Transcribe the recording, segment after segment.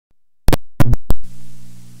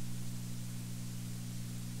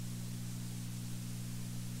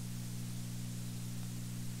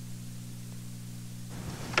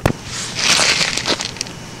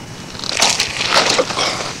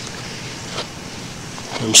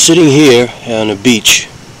I'm sitting here on a beach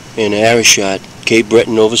in Arachat, Cape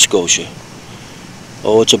Breton, Nova Scotia.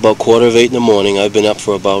 Oh, it's about 7:15 in the morning. I've been up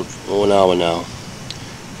for about an hour now.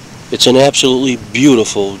 It's an absolutely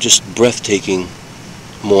beautiful, just breathtaking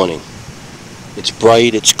morning. It's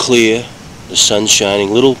bright, it's clear, the sun's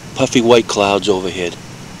shining, little puffy white clouds overhead.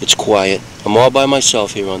 It's quiet. I'm all by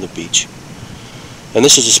myself here on the beach. And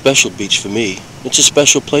this is a special beach for me. It's a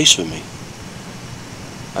special place for me.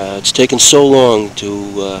 It's taken so long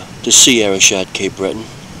to see Arachat, Cape Breton.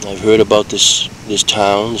 I've heard about this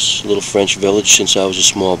town, this little French village, since I was a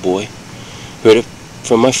small boy. Heard it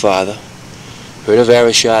from my father. Heard of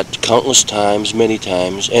Arachat countless times, many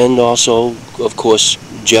times, and also, of course,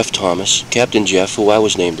 Jeff Thomas, Captain Jeff, who I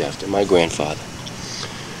was named after, my grandfather.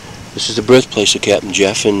 This is the birthplace of Captain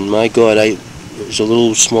Jeff, and my God, there's a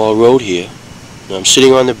little small road here. I'm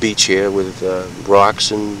sitting on the beach here with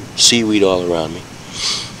rocks and seaweed all around me.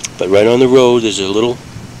 But right on the road there's a little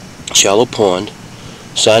shallow pond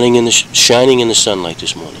shining in the sunlight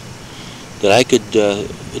this morning. That I could,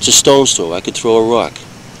 it's a stone's throw, I could throw a rock.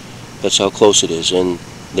 That's how close it is. And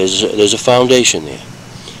there's a foundation there.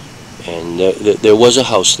 And there was a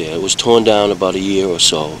house there. It was torn down about a year or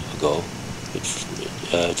so ago. It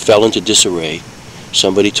fell into disarray.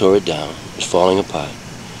 Somebody tore it down. It was falling apart.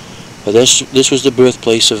 But this was the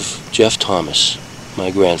birthplace of Jeff Thomas,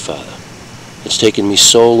 my grandfather. It's taken me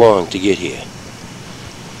so long to get here.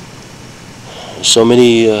 So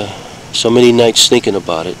many nights thinking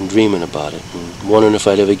about it and dreaming about it and wondering if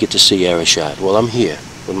I'd ever get to see Arachat. Well, I'm here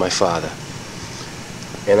with my father.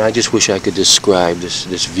 And I just wish I could describe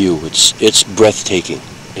this view. It's breathtaking.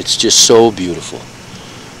 It's just so beautiful.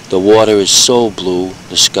 The water is so blue.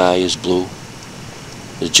 The sky is blue.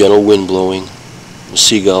 There's gentle wind blowing. The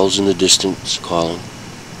seagulls in the distance calling.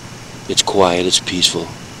 It's quiet. It's peaceful.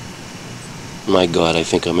 My God, I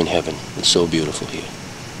think I'm in heaven. It's so beautiful here.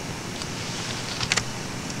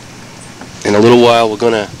 In a little while, we're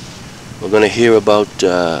gonna hear about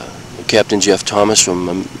Captain Jeff Thomas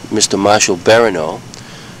from Mr. Marshal Bourinot,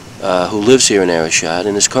 who lives here in Arachat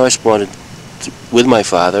and has corresponded with my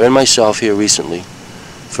father and myself here recently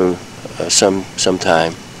for some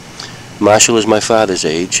time. Marshal is my father's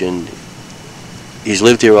age, and he's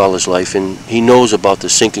lived here all his life, and he knows about the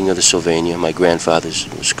sinking of the Sylvania, my grandfather's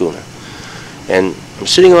schooner. And I'm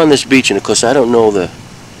sitting on this beach, and of course I don't know the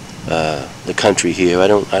country here. I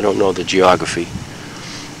don't know the geography,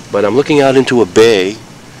 but I'm looking out into a bay,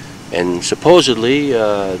 and supposedly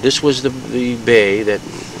this was the bay that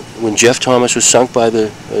when Jeff Thomas was sunk by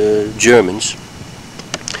the Germans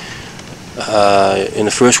in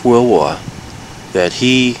the First World War, that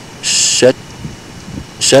he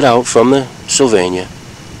set out from the Sylvania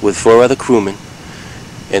with 4 other crewmen,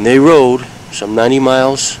 and they rowed some 90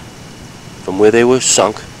 miles from where they were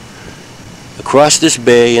sunk across this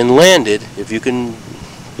bay and landed, if you can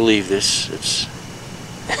believe this.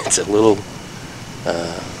 It's a little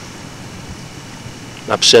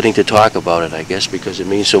upsetting to talk about it, I guess, because it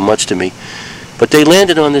means so much to me. But they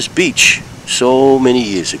landed on this beach so many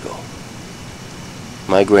years ago.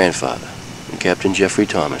 My grandfather and Captain Jeffrey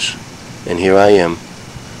Thomas. And here I am,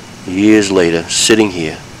 years later, sitting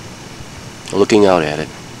here, looking out at it.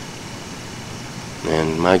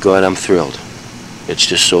 And my God, I'm thrilled. It's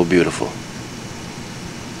just so beautiful.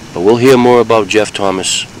 But we'll hear more about Jeff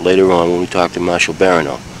Thomas later on when we talk to Marshal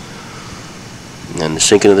Bourinot and the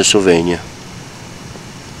sinking of the Sylvania,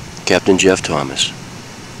 Captain Jeff Thomas.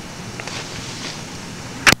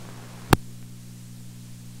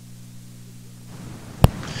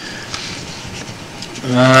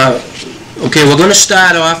 Okay, we're going to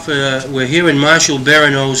start off, we're here in Marshal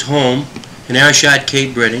Bourinot's home in Arachat,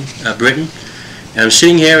 Cape Breton. And I'm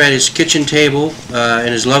sitting here at his kitchen table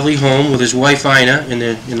in his lovely home with his wife Ina in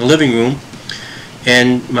the living room.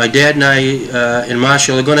 And my dad and I and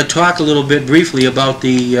Marshal are going to talk a little bit briefly about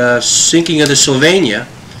the sinking of the Sylvania.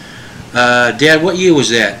 Dad, what year was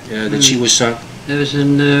that that she was sunk? It was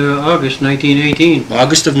in August 1918.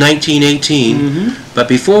 August of 1918. Mm-hmm. But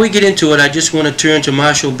before we get into it, I just want to turn to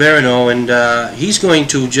Marshal Bourinot, and he's going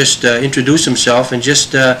to just introduce himself and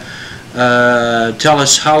just tell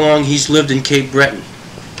us how long he's lived in Cape Breton.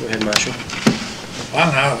 Go ahead, Marshal.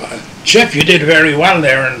 Well, now, Jeff, you did very well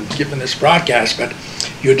there in giving this broadcast, but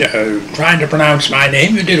you trying to pronounce my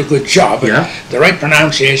name, you did a good job. Yeah. The right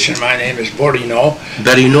pronunciation of my name is Bourinot.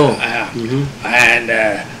 Bourinot.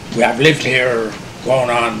 And we have lived here going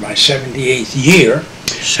on my 78th year.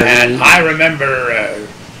 And I remember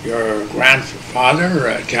your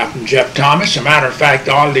grandfather, Captain Jeff Thomas. As a matter of fact,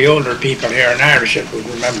 all the older people here in Iriship would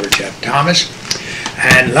remember Jeff Thomas.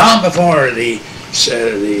 And long before the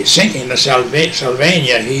the sinking the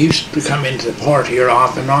Sylvania, he used to come into the port here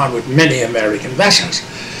off and on with many American vessels.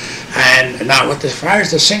 And now, as far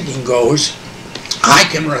as the sinking goes, I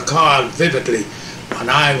can recall vividly when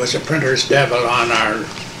I was a printer's devil on our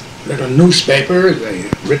little newspaper, the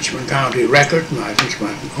Richmond County Record,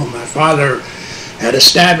 whom my father had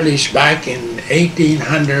established back in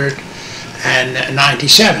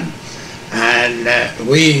 1897. And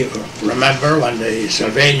we remember when the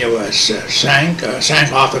Sylvania was sank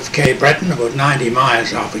off of Cape Breton, about 90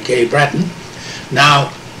 miles off of Cape Breton.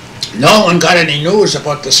 Now, no one got any news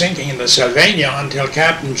about the sinking of the Sylvania until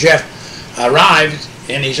Captain Jeff arrived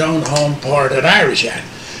in his own home port at Arachat.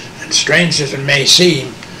 And strange as it may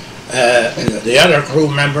seem, the other crew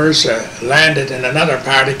members landed in another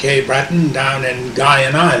part of Cape Breton down in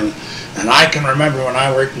Guyan Island. And I can remember when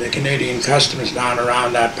I worked in the Canadian Customs down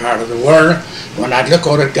around that part of the world, when I'd look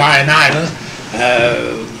out at Guyan Island,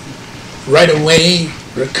 right away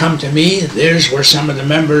it would come to me, there's where some of the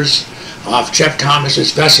members of Jeff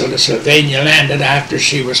Thomas's vessel, the Sylvania, landed after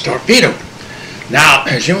she was torpedoed. Now,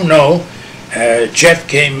 as you know, Captain Jeff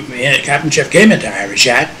came into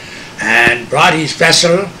Arichat and brought his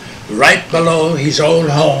vessel right below his old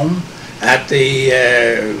home at the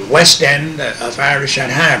west end of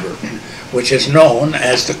Arachat Harbour, which is known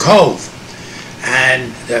as the Cove.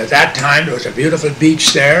 And at that time there was a beautiful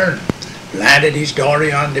beach there. Landed his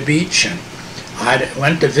dory on the beach, and I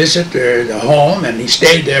went to visit the home, and he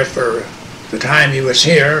stayed there for the time he was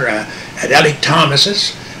here at Elliot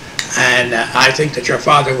Thomas's. And I think that your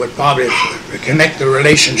father would probably connect the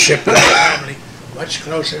relationship with the family much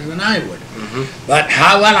closer than I would. But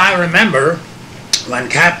how well I remember when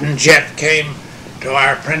Captain Jeff came to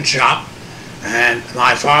our print shop, and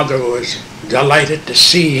my father was delighted to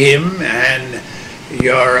see him, and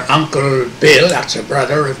your Uncle Bill, that's a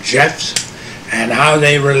brother of Jeff's, and how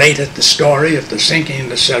they related the story of the sinking of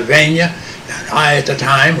the Sylvania. And I, at the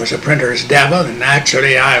time, was a printer's devil, and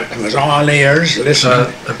naturally I was all ears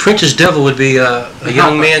listening. A printer's devil would be a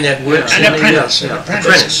young man that works an in apprentice. the... An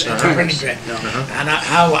apprentice. And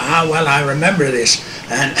how well I remember this,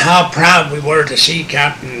 and how proud we were to see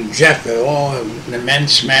Captain Jeff, an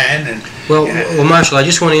immense man. And well, Marshal, I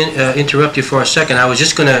just want to interrupt you for a second. I was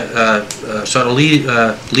just going to sort of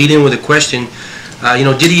lead in with a question.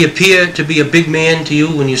 Did he appear to be a big man to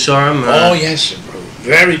you when you saw him? Oh, yes.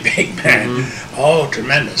 Very big man. Oh,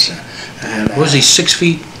 tremendous. And, was he 6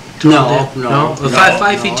 feet No.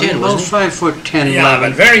 5 feet 10, wasn't he? 5 foot 10, yeah, 11.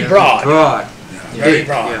 but very broad. Broad. Very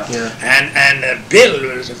broad. Yeah. And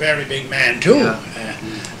Bill was a very big man too. Yeah.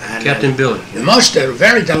 Captain Bill. The most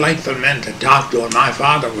very delightful men to talk to. And my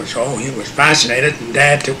father was, he was fascinated. And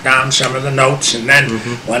Dad took down some of the notes. And then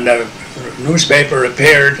when the newspaper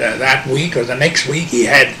appeared that week or the next week, he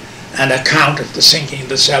had an account of the sinking of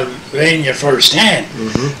the Sylvania firsthand.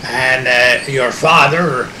 And your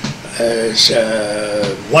father's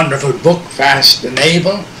wonderful book, Fast and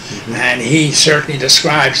Able, and he certainly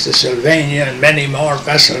describes the Sylvania and many more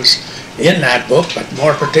vessels in that book, but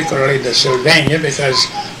more particularly the Sylvania, because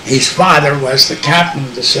his father was the captain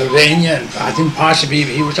of the Sylvania, and I think possibly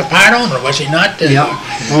he was a part owner, was he not?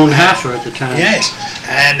 Owned half her at the time. Yes,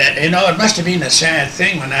 and it must have been a sad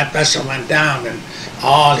thing when that vessel went down, and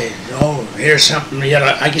here's something,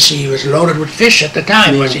 I guess he was loaded with fish at the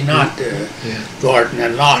time, was he not, Gordon,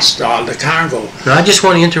 and lost all the cargo. Now, I just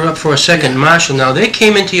want to interrupt for a second. Marshal, now, they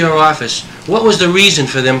came into your office. What was the reason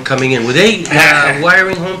for them coming in? Were they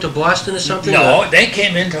wiring home to Boston or something? No, they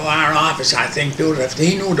came into our office, I think,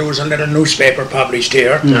 he knew there was a little newspaper published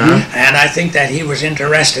here, and I think that he was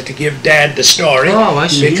interested to give Dad the story. Oh, I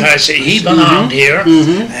see. Because he belonged here,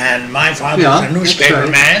 and my father was a newspaper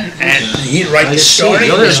man, and he'd write this story.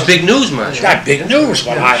 That's big news, Marshal. That's big news,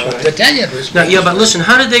 but I hope to tell you it was big news. But listen,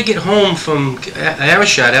 how did they get home from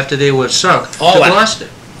Arachat after they were sunk to Gloucester?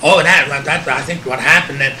 That I think what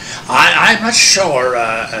happened. And I'm not sure,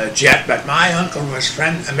 Jeff, but my uncle was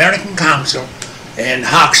American consul in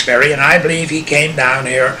Hawkesbury, and I believe he came down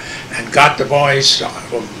here and got the boys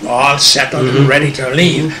all settled and ready to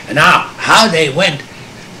leave. And now, how they went,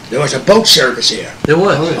 there was a boat service here. There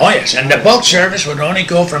was? Oh, yes, and the boat service would only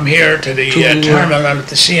go from here to the terminal at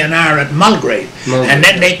the CNR at Mulgrave. And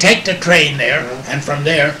then they take the train there, and from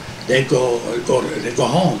there, they'd go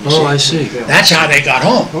home. Oh, I see. That's how they got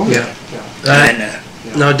home.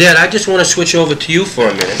 Now, Dad, I just want to switch over to you for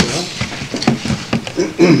a minute.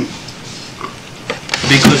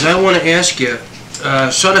 Because I want to ask you,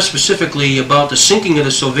 sort of specifically about the sinking of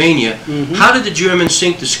the Sylvania. How did the Germans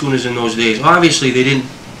sink the schooners in those days? Obviously, they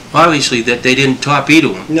didn't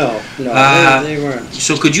torpedo them. No, they weren't.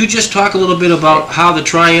 So could you just talk a little bit about how the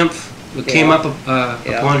Triumph came up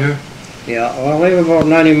upon her? Yeah, well, they were about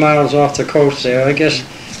 90 miles off the coast there. I guess,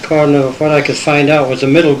 according to what I could find out, was the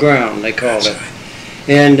middle ground, they called it.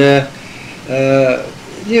 And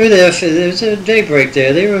they were there, there was a daybreak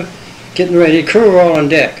there. They were getting ready, the crew were all on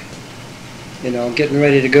deck. You know, getting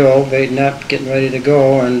ready to go, baiting up, getting ready to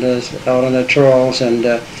go, and out on the trawls, and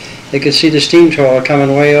they could see the steam trawler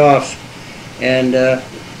coming way off, and they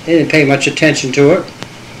didn't pay much attention to it.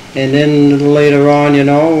 And then later on, you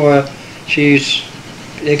know,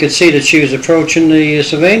 they could see that she was approaching the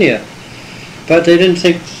Sylvania, but they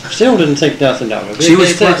still didn't think nothing of it.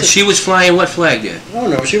 She was flying what flag there? Oh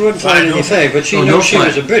no, she wasn't flying any flag, but she knew she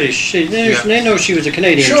was a British. They know she was a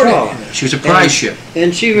Canadian trawler. She was a prize ship.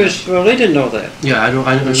 And she was, well, they didn't know that. Yeah, I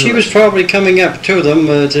know. She was probably coming up to them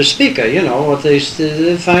to speak her, you know, what they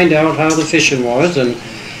find out how the fishing was and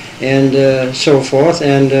so forth.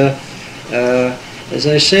 And as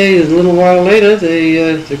I say, a little while later,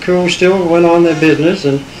 the crew still went on their business,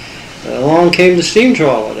 and along came the steam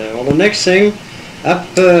trawler there. Well, the next thing, up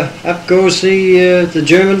goes the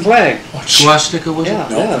German flag. Swastika, was it?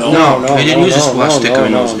 Yeah, No, they didn't use a swastika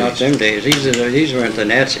in those days. Not them days. These weren't the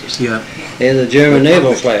Nazis. Yeah. They're the German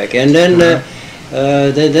naval flag. And then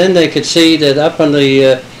then they could see that up on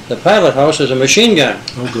the pilot house was a machine gun.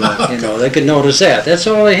 Oh God! You know, they could notice that. That's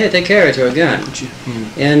all they had. They carried to a gun.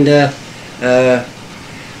 And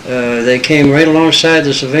they came right alongside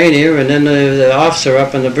the Sylvania, and then the officer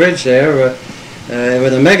up on the bridge there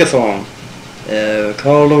with a megaphone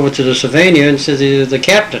called over to the Sylvania and said, the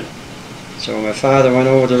captain. So my father went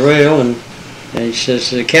over the rail, and he says,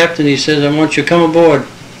 the captain, he says, I want you to come aboard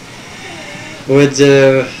with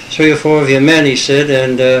 3 or 4 of your men, he said,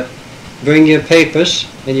 and bring your papers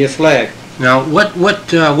and your flag. Now,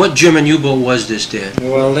 what German U-boat was this, Dad?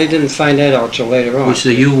 Well, they didn't find that out till later on. Which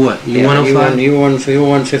the U-105?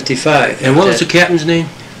 U-155. And what was the captain's name?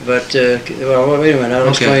 But, well, wait a minute, I'll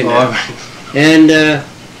explain that. Right. And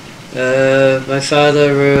my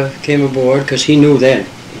father came aboard because he knew then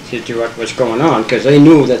what was going on, because they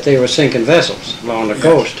knew that they were sinking vessels along the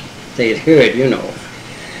coast. They had heard, you know.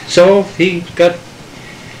 So he got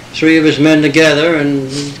 3 of his men together and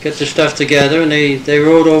got the stuff together, and they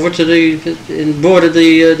rowed over to and boarded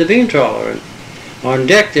the beam trawler. And on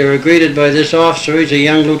deck they were greeted by this officer. He's a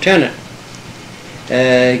young lieutenant.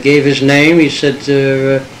 Gave his name. He said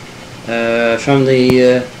from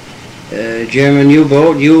the German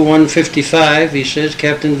U-boat U-155. He says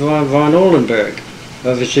Captain von Oldenburg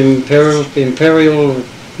of His Imperial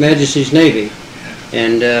Majesty's Navy,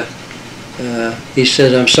 and he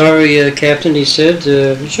said, I'm sorry, Captain, he said,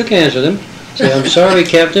 he shook hands with him, said, I'm sorry,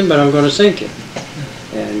 Captain, but I'm going to sink you.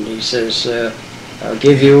 And he says, I'll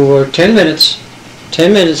give you 10 minutes,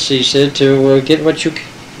 10 minutes, he said, to get what you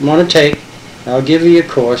want to take. I'll give you your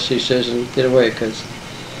course, he says, and get away, because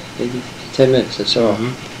 10 minutes, that's all.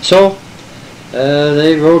 So,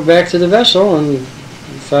 they rowed back to the vessel, and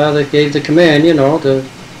Father gave the command, you know, to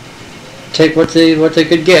take what they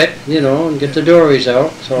could get, you know, and get the dories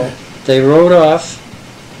out. So they rowed off,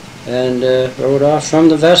 and rowed off from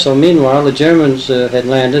the vessel. Meanwhile, the Germans had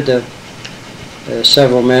landed,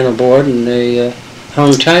 several men aboard, and they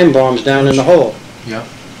hung time bombs down in the hole. Yeah.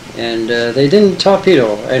 And they didn't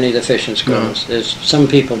torpedo any of the fishing schooners, as some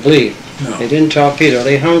people believe. No. They didn't torpedo.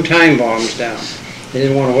 They hung time bombs down. They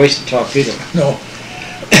didn't want to waste a torpedo. No.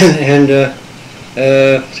 And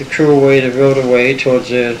the crew rowed away towards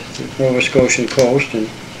the Nova Scotian coast, and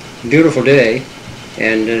beautiful day.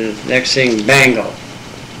 And next thing, bango.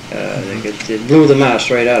 It blew the mast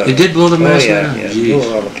right out of it. It did blow the mast right out? out? Yeah, it blew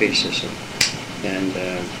it all to pieces. And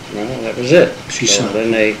well, that was it. So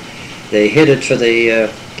then they hit it for the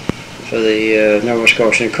Nova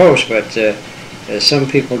Scotian coast, but some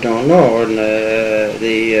people don't know. And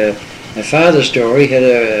my father's story had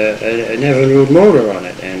a Nevinrude motor on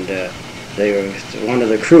it, and they were one of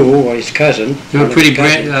the crew, or his cousin. They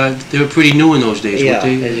were pretty new in those days. Yeah,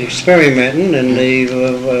 they were experimenting, and they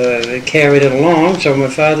carried it along. So my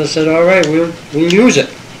father said, "All right, we'll use it."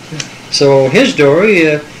 So his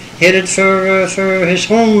dory headed for his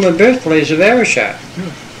home birthplace of Arachat,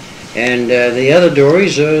 and the other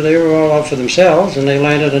dories they were all out for themselves, and they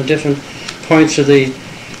landed on different points of the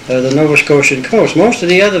Nova Scotian coast. Most of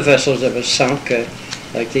the other vessels that were sunk,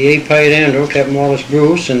 like the A. Pied Andrew, Captain Wallace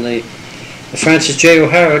Bruce, and the Francis J.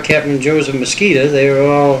 O'Hara, Captain Joseph Mosquito, they were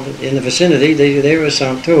all in the vicinity. They were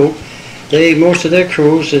sunk too. Most of their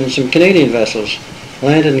crews and some Canadian vessels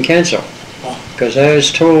landed in Canso. Because I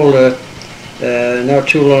was told not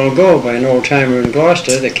too long ago by an old timer in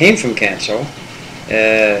Gloucester that came from Canso.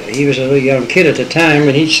 He was a little young kid at the time,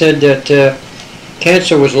 and he said that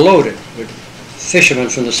Canso was loaded with fishermen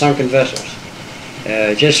from the sunken vessels,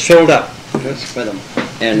 just filled up with them.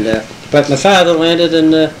 And But my father landed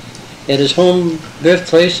at his home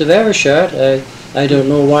birthplace of Arachat. I don't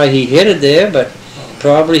know why he headed there, but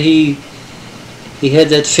probably he had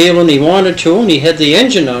that feeling he wanted to, and he had the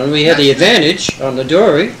engine on. We had the advantage on the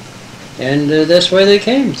dory, and that's where they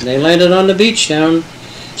came. They landed on the beach down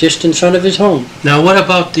just in front of his home. Now, what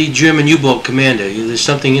about the German U-boat commander? There's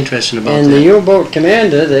something interesting about and that. And the U-boat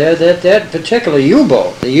commander there, that particular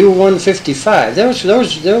U-boat, the U-155,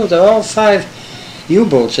 those are all 5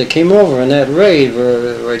 U-boats that came over in that raid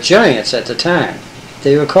were giants at the time.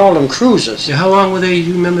 They were called them cruisers. How long were they? Do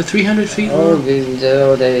you remember? 300 feet long?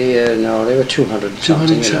 No, they were 200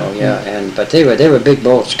 something. But they were big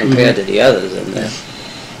boats compared to the others,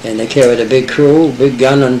 and they carried a big crew, big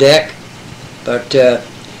gun on deck. But the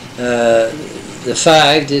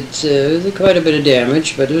 5 did quite a bit of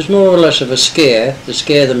damage, but it was more or less of a scare to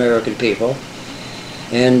scare the American people.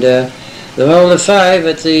 And the 5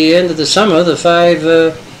 at the end of the summer, the 5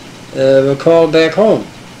 were called back home.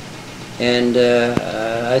 And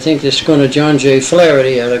I think the schooner John J.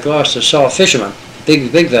 Flaherty, a Gloucester salt fisherman,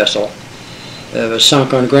 big vessel, was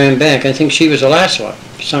sunk on Grand Bank. I think she was the last one,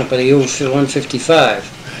 sunk by the U-155.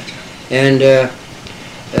 And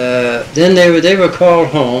then they were called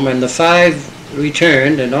home, and the 5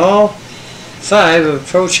 returned, and all 5 were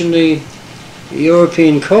approaching the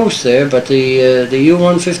European coast there, but the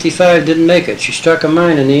U-155 didn't make it. She struck a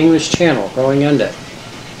mine in the English Channel going under,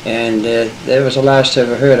 and that was the last I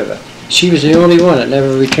ever heard of her. She was the only one that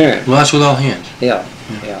never returned. Lost with all hands. Yeah.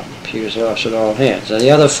 She was lost with all hands. And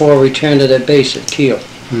the other 4 returned to their base at Kiel.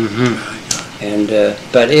 And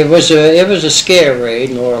but it was a scare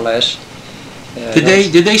raid, more or less.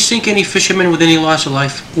 Did they sink any fishermen with any loss of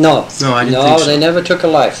life? No. No, I didn't think so. They never took a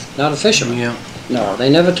life. Not a fisherman. Yeah. No, they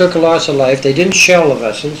never took a loss of life. They didn't shell the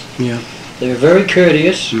vessels. Yeah. They were very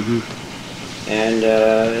courteous. And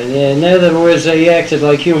in other words, they acted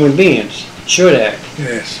like human beings should act.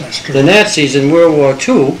 Yes, that's true. The Nazis in World War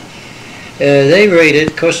II, they raided,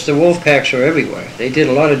 because the wolf packs were everywhere. They did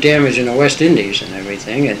a lot of damage in the West Indies and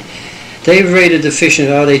everything, and they raided the fishing,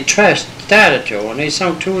 they started to, and they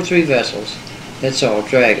sunk 2 or 3 vessels. That's all,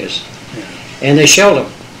 draggers. Yeah. And they shelled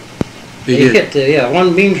them. They hit,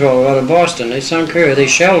 one beam trawler out of Boston, they sunk her, they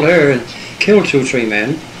shelled her and killed 2 or 3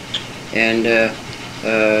 men, and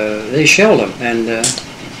they shelled them, and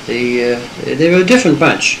they were a different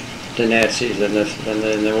bunch, the Nazis, than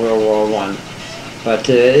the World War I. But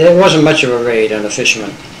it wasn't much of a raid on the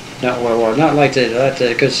fishermen, not World War, not like that,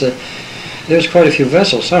 because there was quite a few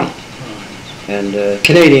vessels sunk, and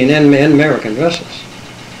Canadian and American vessels.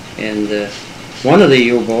 And one of the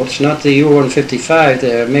U-boats, not the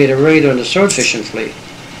U-155, made a raid on the sword fishing fleet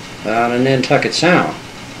on Nantucket Sound,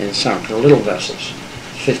 and sunk the little vessels,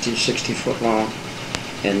 50, 60 foot long,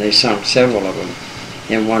 and they sunk several of them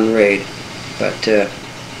in one raid. But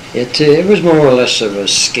it was more or less of a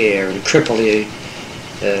scare and cripple the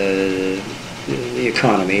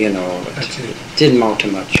economy, It didn't amount to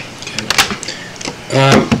much.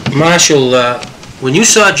 Okay. Marshal, when you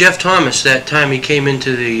saw Jeff Thomas that time he came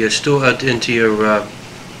into the store, into your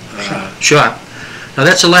shop, now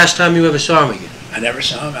that's the last time you ever saw him again? I never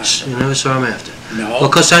saw him after. You never saw him after? No. Well,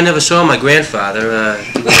 of course I never saw my grandfather.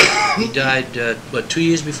 He died, 2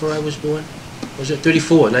 years before I was born? Was it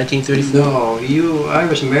 1934? No, I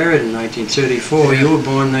was married in 1934. You were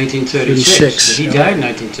born in 1936. He died in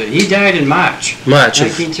 1930. He died in March.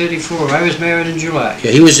 1934. I was married in July.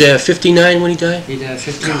 Yeah, he was 59 when he died? He died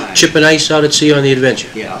 59. Chipping ice out at sea on the Adventure.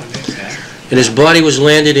 Yeah. And his body was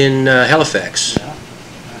landed in Halifax.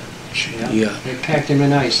 Yeah. They packed him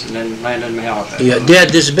in ice and then landed him in Halifax. Yeah, Dad,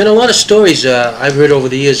 there's been a lot of stories I've heard over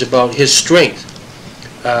the years about his strength.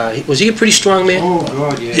 Was he a pretty strong man? Oh,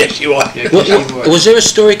 God, yes. Yes, he was. Yeah, was there a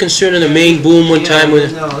story concerning the main boom one time? No,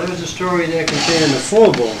 there was a story there concerning the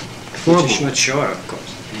foreboom, which is much shorter, of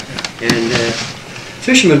course. And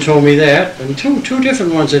fishermen told me that, and two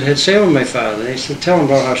different ones that had sailed with my father. They said, tell him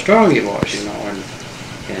about how strong he was,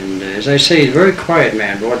 And as I say, he's a very quiet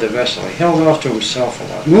man aboard the vessel. He held off to himself a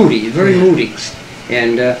lot. Moody, very moody.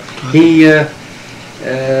 And they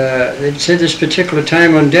said this particular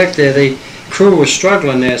time on deck there, the crew was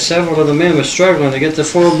struggling there. Several of the men were struggling to get the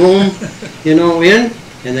foreboom, in,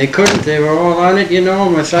 and they couldn't. They were all on it,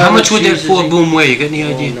 My father. How much would that foreboom weigh? You got any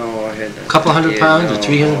idea? No, I had no. A couple hundred pounds or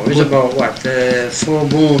 300? It was about what? The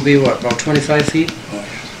foreboom would be what? About 25 feet?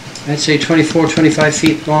 I'd say 24, 25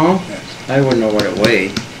 feet long. I wouldn't know what it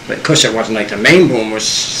weighed, but of course it wasn't like the main boom was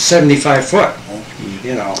 75 foot,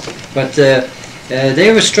 But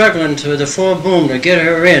they were struggling to the foreboom to get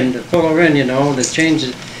her in, to pull her in, to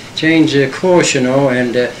change the course,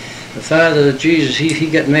 and the father of Jesus, he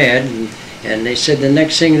got mad, and And they said the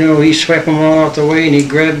next thing you know, he swept them all out the way, and he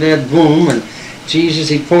grabbed that boom, and Jesus,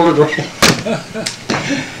 he pulled it right.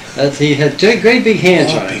 He had great big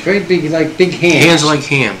hands on it, great big, like big hams. Hands like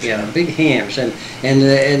hams. Yeah, big hams, and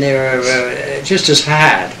they were just as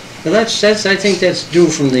hard. But that's I think that's due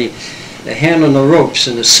from the handling the ropes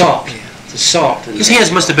and the salt. Yeah. The salt. And His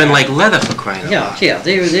hands must have been like leather for crying out loud. Yeah,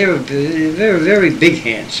 they were very big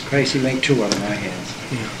hands. Christ, he made two out of my hands.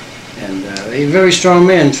 Yeah. And he's a very strong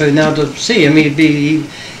man. For now to see him, he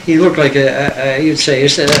looked like you'd say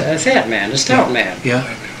a fat man, a stout man. Yeah.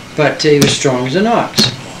 But he was strong as an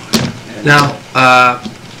ox. And, now,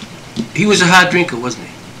 he was a hard drinker, wasn't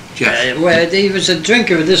he, Jeff? well, he was a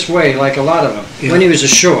drinker this way, like a lot of them, Yeah. when he was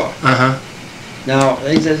ashore. Uh-huh. Now,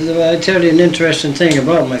 I tell you an interesting thing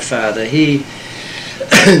about my father.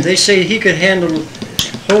 They say he could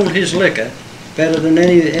hold his liquor better than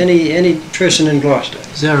any person in Gloucester.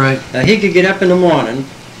 Is that right? Now, he could get up in the morning.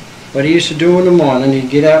 What he used to do in the morning, he'd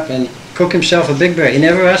get up and cook himself a big breakfast. He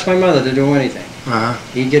never asked my mother to do anything. Uh-huh.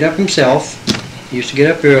 He'd get up himself. He used to get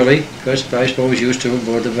up early, because I suppose used to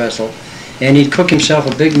aboard the vessel, and he'd cook himself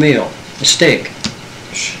a big meal, a steak,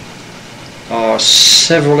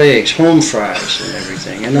 several eggs, home fries and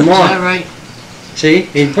everything in the morning. Is that right? See,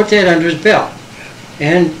 he'd put that under his belt,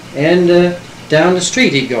 and down the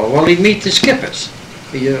street he'd go. Well, he'd meet the skippers.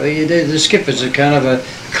 The skippers are kind of a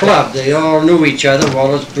club. They all knew each other,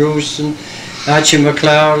 Wallace Bruce and Archie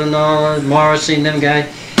McLeod and all, Morrissey and them guys,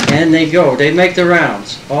 and they'd make the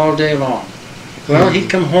rounds all day long. Well, he'd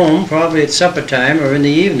come home probably at supper time or in the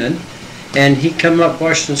evening, and he'd come up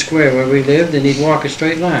Washington Square where we lived, and he'd walk a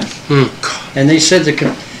straight line. And they said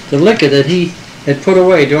the liquor that he had put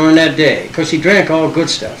away during that day, because he drank all good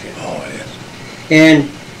stuff, you know. Oh, yes. And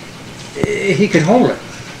he could hold it.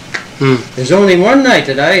 There's only one night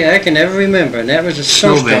that I can ever remember, and that was a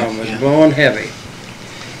snowstorm. It was blowing heavy.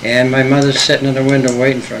 And my mother's sitting in the window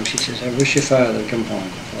waiting for him. She says, "I wish your father would come home.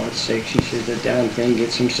 For God's sake," she said, "the damn thing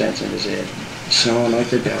gets some sense in his head. Snowing like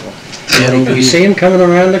the devil." And you see him coming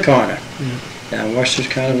around the corner. Now, Worcester's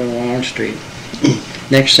kind of a long street.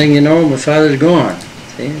 Next thing you know, my father's gone.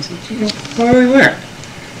 See, I said, "You know, where he went?"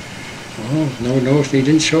 "Oh, no, he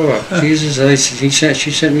didn't show up." Jesus,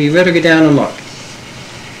 she said, "Well, you better go down and look.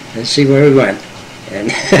 Let's see where he went. And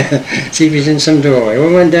see if he's in some doorway." We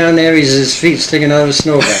went down there, his feet sticking out of a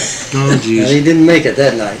snowbank. Oh, jeez. He didn't make it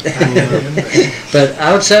that night. But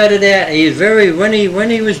outside of that, he's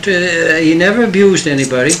he never abused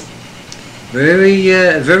anybody.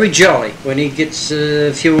 Very jolly when he gets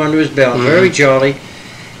a few under his belt. Very jolly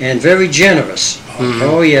and very generous.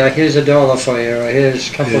 Oh yeah, here's $1 for you, or here's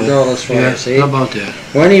a couple of dollars for you. See? How about that?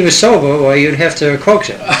 When he was sober, well, you'd have to coax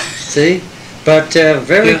him. See? But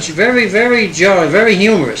very jolly, very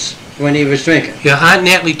humorous when he was drinking. Yeah, Aunt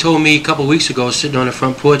Natalie told me a couple of weeks ago, sitting on the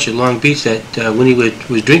front porch at Long Beach, that when he was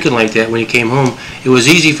drinking like that, when he came home, it was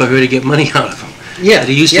easy for her to get money out of him. Yeah, that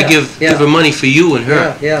he used to give her money for you and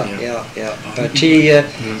her. Yeah. But he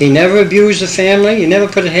never abused the family. He never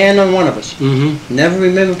put a hand on one of us. Never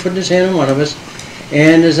remember putting his hand on one of us.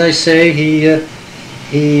 And as I say, he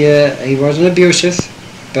wasn't abusive,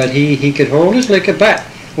 but he could hold his liquor back.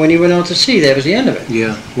 When he went out to sea, that was the end of it.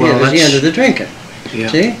 Yeah, well, that was the end of the drinking. Yeah.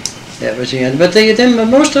 See, that was the end. But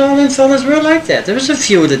most of all them fellas were like that. There was a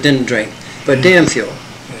few that didn't drink, but damn few.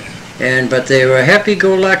 But they were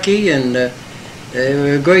happy-go-lucky, and they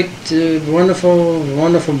were a great, wonderful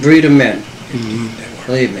breed of men.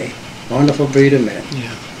 Believe me, wonderful breed of men.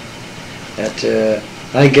 Yeah. That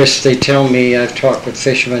I guess they tell me, I've talked with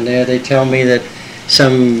fishermen there. They tell me that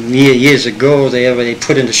some years ago they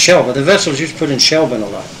put into Shelburne. The vessels used to put in Shelburne a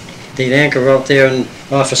lot. They'd anchor out there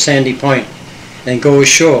off of Sandy Point and go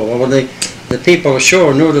ashore. Well, the people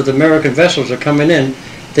ashore knew that the American vessels were coming in.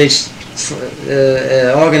 They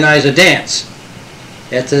organized a dance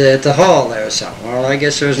at the hall there or something. Well, I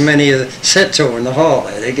guess there was many set to in the hall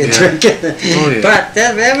there. They get drinking. Oh, yeah. But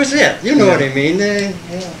that was it. You know what I mean.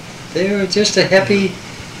 They were just a happy,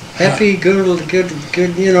 good,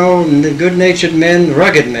 you know, good-natured men,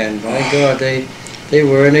 rugged men. By God, they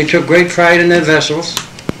were, and they took great pride in their vessels.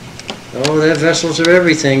 Oh, their vessels are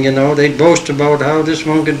everything, you know. They'd boast about how this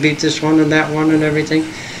one could beat this one and that one and everything.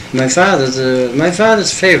 My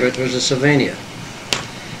father's favorite was the Sylvania.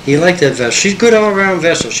 He liked that vessel. She's a good all-around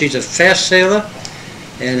vessel. She's a fast sailor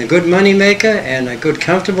and a good money maker and a good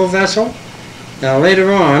comfortable vessel. Now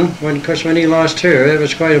later on, when he lost her, it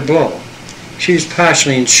was quite a blow. She was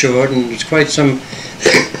partially insured, and it was quite some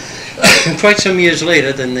years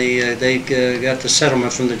later than they got the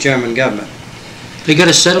settlement from the German government. They got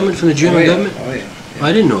a settlement from the German government? Oh yeah.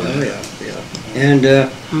 I didn't know that. Oh yeah. And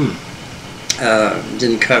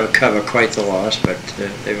Didn't cover quite the loss, but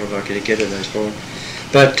they were lucky to get it, I suppose.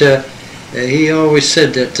 But he always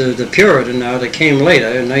said that the Puritan now that came later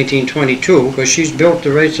in 1922, because she's built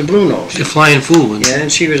the rates of Bourinot. The Flying Fool. Yeah,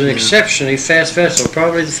 and she was an exceptionally fast vessel,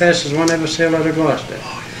 probably the fastest one ever sailed out of Gloucester.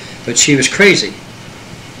 But she was crazy,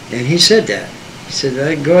 and he said that. He said,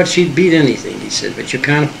 "Thank God she'd beat anything." He said, "But you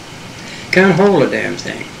can't hold a damn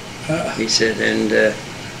thing." He said, and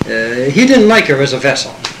he didn't like her as a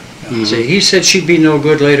vessel. See, he said she'd be no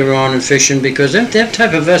good later on in fishing, because that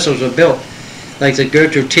type of vessels are built, like the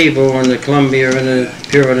Gertrude Tebow and the Columbia and the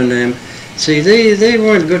Puritan and them. See, they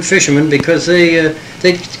weren't good fishermen because they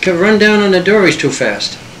could run down on the dories too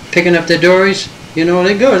fast, picking up their dories. You know,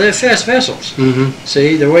 they're fast vessels.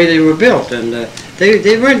 See, the way they were built, and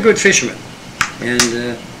they weren't good fishermen,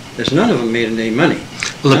 and there's none of them made any money.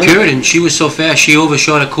 Well, the Puritan, she was so fast, she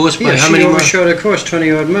overshot a course by how many miles? She overshot a course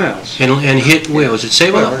 20-odd miles. And hit, where was it?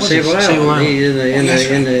 Sable Island? Sable Island.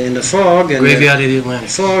 In the fog. And Graveyard of the Atlantic.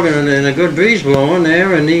 Fog and a good breeze blowing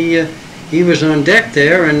there, and he was on deck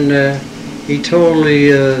there, and he told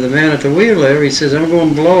the man at the wheel there, he says, "I'm going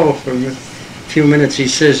to blow for a few minutes." He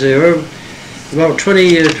says, "They were about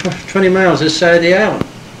 20 miles this side of the island,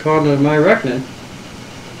 according to my reckoning."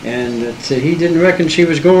 And he didn't reckon she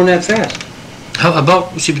was going that fast. How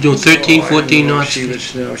about, was she doing 13, 14 knots?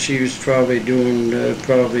 She was probably doing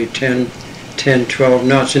probably 10, 12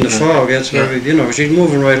 knots in the fog. That's very, you know, she's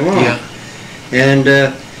moving right along. Yeah.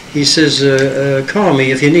 And he says, "Call me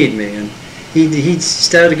if you need me." And he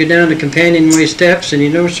started to go down the companionway steps, and he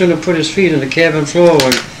no sooner put his feet on the cabin floor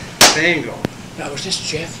when bang go. Now, was this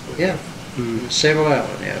Jeff? Yeah. Sable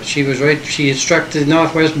Island, yeah. She was right, she had struck the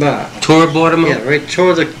northwest bar. Tore her bottom out? Yeah, right,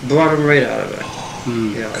 tore the bottom right out of it.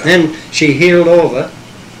 Yeah. Then she heeled over,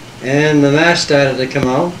 and the mast started to come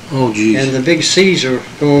out. Oh, geez. And the big seas are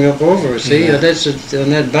going up over her, see? Yeah. That's on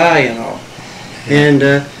that bar, you know. And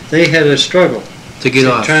they had a struggle. To get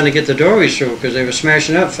off. Trying to get the dories through, because they were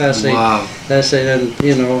smashing up fast. Wow. They didn't,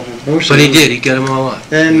 you know. But he did, he got them all up.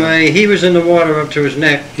 And he was in the water up to his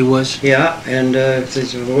neck. He was? Yeah, and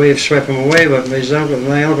it's a way of sweeping him away, but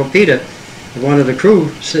my uncle Peter, one of the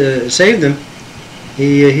crew, saved him.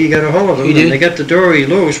 He got a hold of him. He did? And they got the dory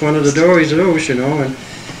loose, one of the dories loose, you know,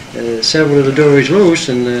 and several of the dories loose,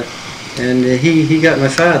 and he got my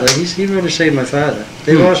father. He really saved my father.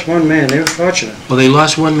 They lost one man. They were fortunate. Well, they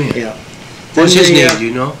lost one man? Yeah. What's his name, do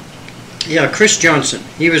you know? Yeah, Chris Johnson.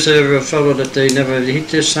 He was a fellow that he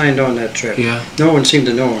just signed on that trip. Yeah. No one seemed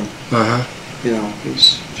to know him. Uh-huh. You know,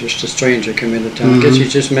 he's just a stranger come into town. I guess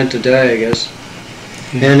he's just meant to die, I guess.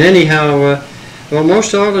 Yeah. And anyhow, well,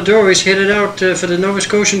 most all the dories headed out for the Nova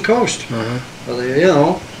Scotian coast. Well, you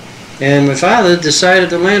know, and my father decided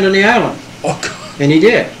to land on the island. Oh, God. And he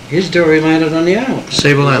did. His dory landed on the island.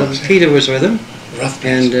 Sable Island. Peter was with him. Rough.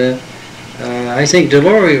 And I think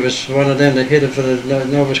Delory was one of them that hit it for the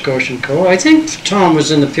Nova Scotian crew. I think Tom was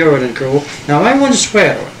in the Puritan crew. Now, I wouldn't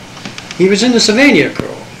swear to it. He was in the Sylvania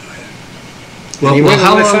crew. Well,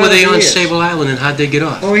 how long were they on Sable Island, and how'd they get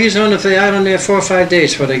off? Oh, he's on the island there 4 or 5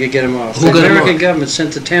 days before they could get him off. Who The got him American off? government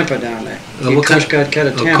sent the Tampa down there. What Coast Guard cut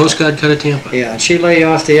a Tampa. Coast Guard cut a Tampa. Yeah, and she lay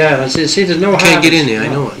off the island. See, there's no Can't get in there, no,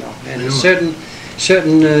 I know it. No. I And know there's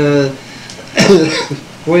certain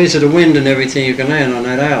ways of the wind and everything you can land on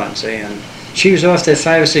that island, see, and she was off there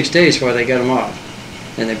 5 or 6 days before they got him off,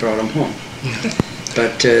 and they brought him home. Yeah.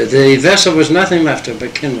 But the vessel was nothing left of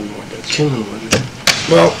but kindling wood. Kindling wood.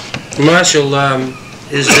 Well, Marshal,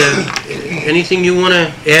 is there anything you want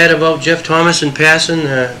to add about Jeff Thomas in passing?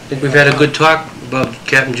 I think we've had a good talk about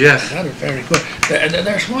Captain Jeff. That is very good.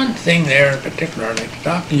 There's one thing there in particular I'd like to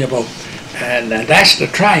talk to you about, and that's the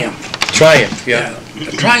Triumph. Triumph, yeah.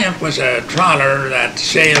 The Triumph was a trawler that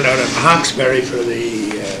sailed out of Hawkesbury for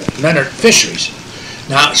the Leonard fisheries.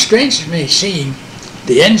 Now, strange to me seeing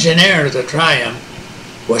the engineer of the Triumph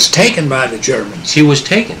was taken by the Germans. He was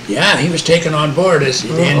taken? Yeah, he was taken on board as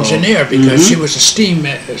the engineer because she was a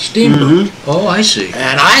steamboat. Oh, I see.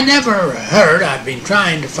 And I never heard, I've been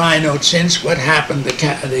trying to find out since what happened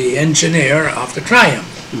to the engineer of the Triumph.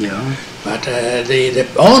 Yeah. But the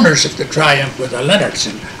owners of the Triumph were the Leonards,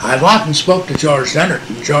 and I've often spoke to George Leonard,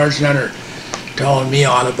 and George Leonard told me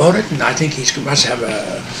all about it, and I think he must have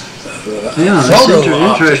a photo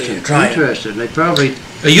of the Triumph. Interesting. They probably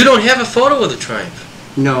You don't have a photo of the Triumph?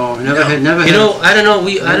 never had. You know, I don't know.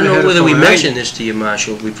 I don't know had a whether we photo. mentioned this to you,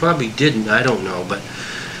 Marshal. We probably didn't. I don't know, but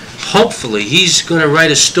hopefully he's going to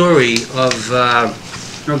write a story of the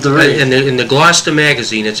raid. in the Gloucester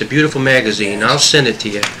magazine. It's a beautiful magazine. I'll send it to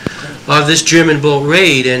you. Of this German boat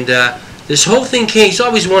raid, and this whole thing came. He's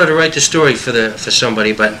always wanted to write the story for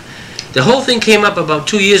somebody, but The whole thing came up about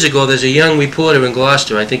 2 years ago. There's a young reporter in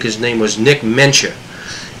Gloucester, I think his name was Nick Mencher,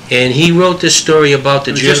 and he wrote this story about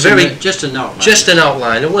the Just an outline. Just an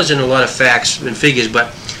outline. There wasn't a lot of facts and figures,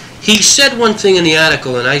 but he said one thing in the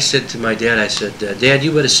article, and I said to my dad, I said, Dad,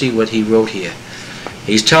 you better see what he wrote here.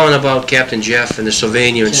 He's telling about Captain Jeff and the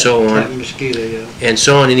Sylvania and so on. Captain Mosquito, yeah. And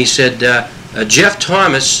so on, and he said, Jeff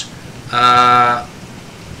Thomas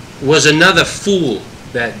was another fool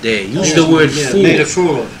that day. Used the word fool. Made a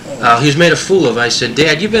fool of. He was made a fool of. I said,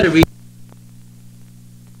 Dad, you better read.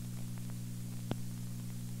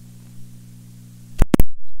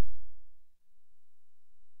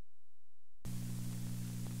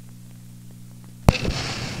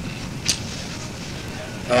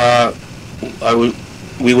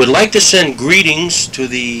 We would like to send greetings to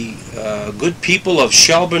the good people of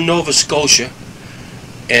Shelburne, Nova Scotia,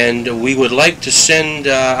 and we would like to send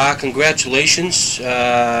our congratulations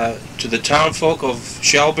to the townfolk of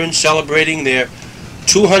Shelburne celebrating their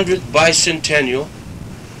 200th bicentennial,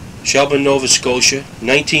 Shelburne, Nova Scotia,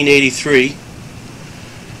 1983.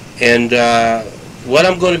 And what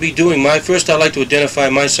I'm going to be doing, first I'd like to identify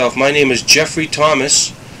myself. My name is Jeffrey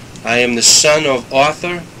Thomas. I am the son of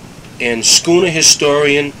author and schooner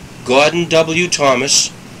historian Gordon W.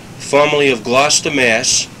 Thomas, formerly of Gloucester,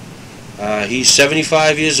 Mass. He's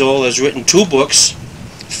 75 years old, has written 2 books,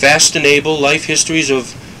 Fast and Able, Life Histories of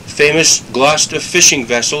Famous Gloucester Fishing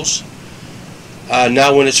Vessels,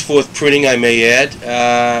 now in its 4th printing, I may add,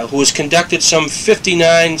 who has conducted some 60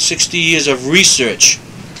 years of researching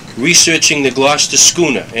the Gloucester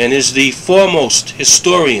schooner, and is the foremost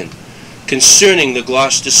historian concerning the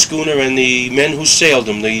Gloucester schooner and the men who sailed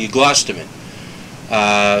them, the Gloucestermen.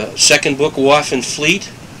 2nd book, Wharf and Fleet,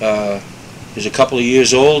 is a couple of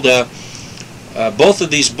years old. Both of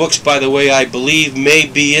these books, by the way, I believe may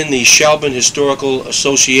be in the Shelburne Historical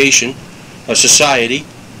Association, Society.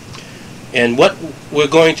 And what we're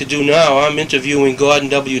going to do now, I'm interviewing Gordon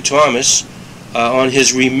W. Thomas on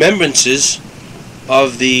his remembrances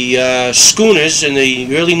of the schooners in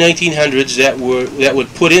the early 1900s that were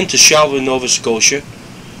put into Shelburne, Nova Scotia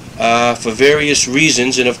for various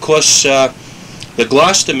reasons. And of course, the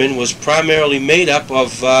Gloucestermen was primarily made up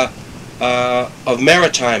of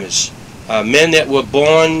Maritimers, men that were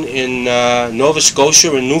born in Nova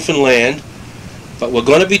Scotia and Newfoundland. But we're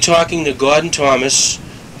going to be talking to Gordon Thomas,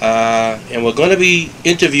 and we're going to be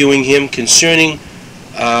interviewing him concerning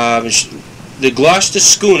the Gloucester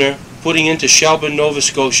schooner putting into Shelburne, Nova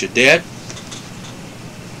Scotia. Dad?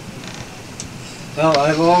 Well,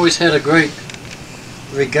 I've always had a great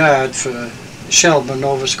regard for Shelburne,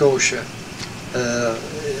 Nova Scotia.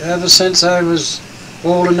 Ever since I was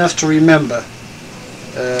old enough to remember.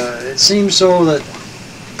 It seems so that,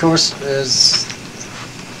 of course, as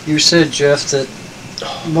you said, Jeff, that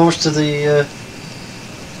most of the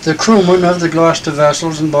crewmen of the Gloucester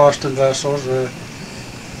vessels and Boston vessels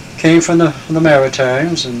came from the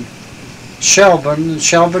Maritimes, and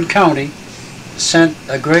Shelburne County sent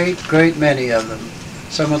a great many of them.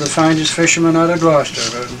 Some of the finest fishermen out of Gloucester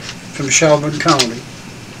from Shelburne County.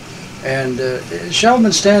 And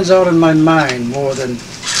Shelburne stands out in my mind more than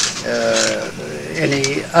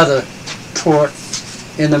any other port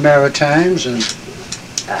in the Maritimes, and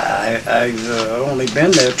I've only been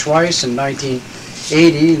there twice, in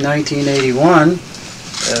 1980 and 1981.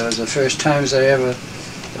 It was the first times I ever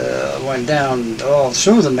went down all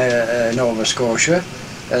through the Nova Scotia,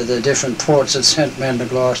 the different ports that sent men to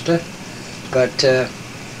Gloucester. But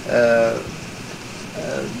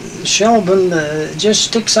Shelburne just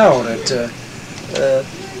sticks out.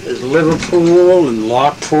 There's Liverpool and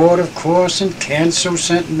Lockport, of course, and Canso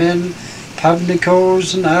sent men,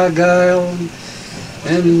 Pubnico's and Argyle,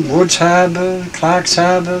 and Woods Harbour, Clark's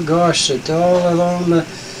Harbour, gosh, it's all along the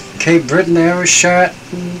Cape Breton, Arachat,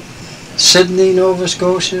 and Sydney, Nova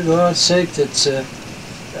Scotia, God's sake, that's,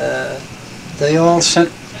 they all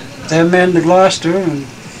sent their men to Gloucester, and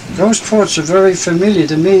those ports are very familiar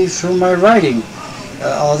to me through my writing,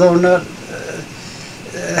 although not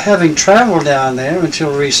having traveled down there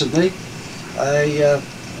until recently.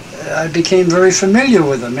 I became very familiar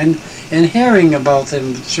with them, and hearing about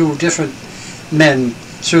them through different men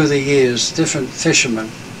through the years, different fishermen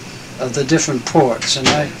of the different ports, and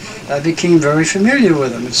I became very familiar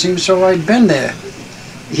with them. It seems so I'd been there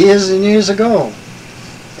years and years ago,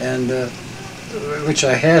 and which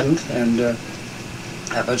I hadn't. And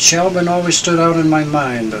but Shelburne always stood out in my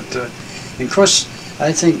mind. But of course,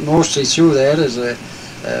 I think mostly through that is I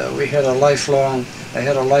had a lifelong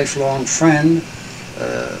friend,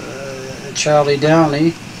 Charlie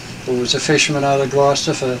Downey, who was a fisherman out of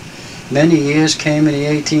Gloucester for many years, came in the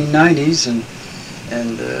 1890s, and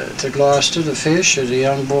to Gloucester to fish as a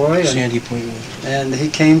young boy. Sandy Point. And he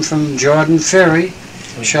came from Jordan Ferry,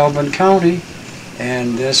 Shelburne County,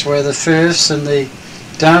 and that's where the Firths and the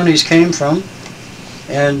Downeys came from.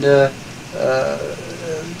 And of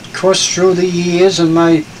course, through the years and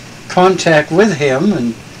my contact with him,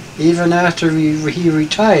 and even after he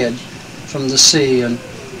retired from the sea and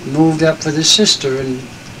moved up with his sister in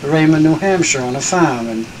Raymond, New Hampshire on a farm,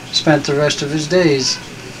 and spent the rest of his days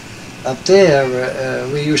up there.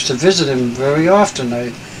 We used to visit him very often.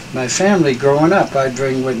 My family growing up, I'd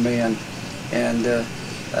bring with me, and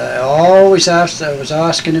I always I was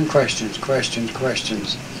asking him questions,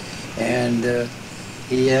 and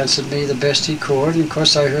he answered me the best he could. And of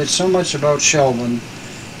course, I heard so much about Shelburne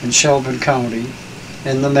and Shelburne County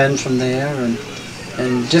and the men from there, and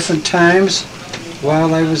different times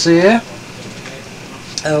while I was there,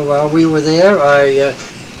 while we were there,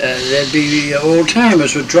 there'd be old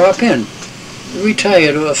timers would drop in,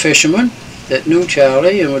 retired fishermen that knew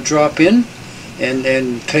Charlie, and would drop in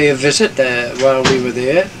and pay a visit while we were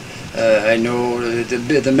there. I know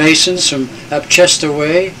the Masons from up Chester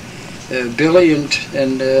way, Billy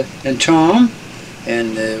and Tom,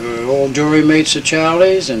 and were all Dory mates of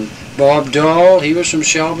Charlie's, and Bob Dahl, he was from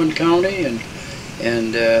Shelburne County, and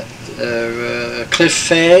Cliff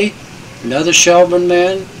Fay, another Shelburne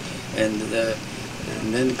man, and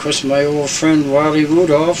then of course my old friend Wally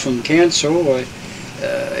Rudolph from Canso.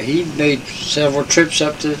 He made several trips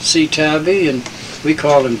up to see Tabby, and we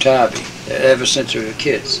called him Tabby ever since we were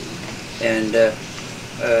kids, and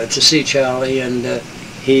to see Charlie, and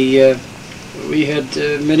we had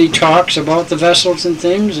many talks about the vessels and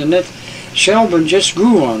things, and that Shelburne just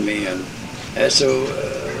grew on me, and so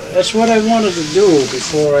that's what I wanted to do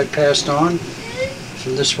before I passed on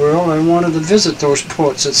from this world. I wanted to visit those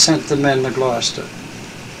ports that sent the men to Gloucester.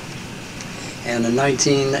 And in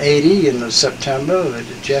 1980, in September,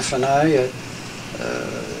 Jeff and I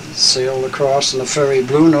sailed across in the ferry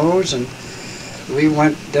Blue Nose, and we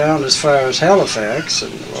went down as far as Halifax,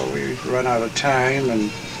 and we ran out of time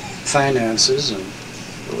and finances, and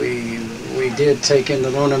we did take in the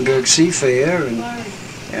Lunenburg Seafair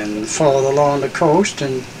and followed along the coast,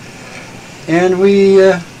 and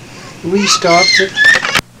we stopped at.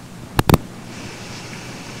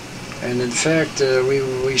 And in fact,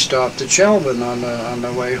 we stopped at Shelburne on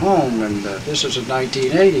the way home, and this was in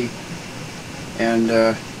 1980. And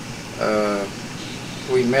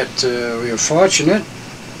we were fortunate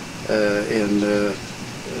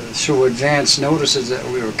through advance notices that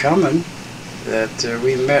we were coming, that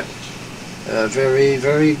we met a very,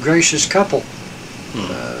 very gracious couple,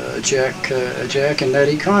 Jack and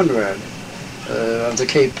Nettie Conrad of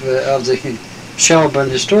the Shelburne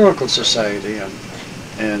Historical Society.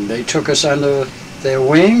 And they took us under their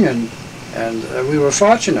wing, and we were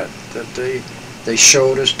fortunate that they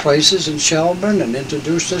showed us places in Shelburne and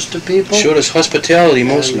introduced us to people. Showed us hospitality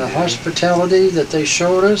mostly. And the hospitality that they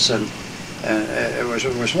showed us, and it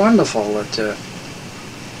was wonderful. That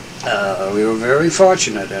we were very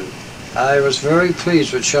fortunate, and I was very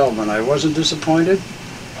pleased with Shelburne. I wasn't disappointed.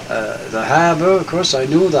 The harbor, of course, I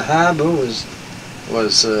knew the harbor was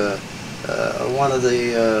one of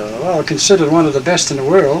the, considered one of the best in the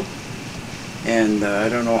world, and I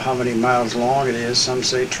don't know how many miles long it is. Some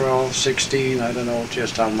say 12, 16, I don't know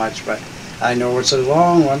just how much, but I know it's a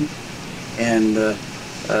long one, and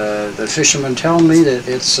the fishermen tell me that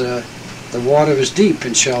it's, the water is deep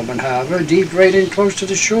in Shelburne Harbor, deep right in close to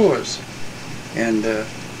the shores, and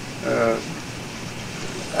as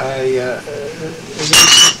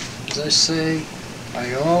I say,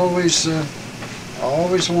 I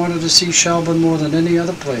always wanted to see Shelburne more than any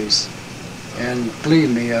other place, and believe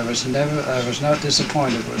me, I was not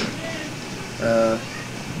disappointed with it.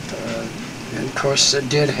 And of course, it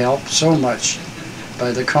did help so much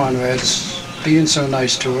by the Conrads being so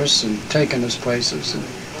nice to us and taking us places. And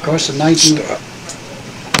of course, in 19...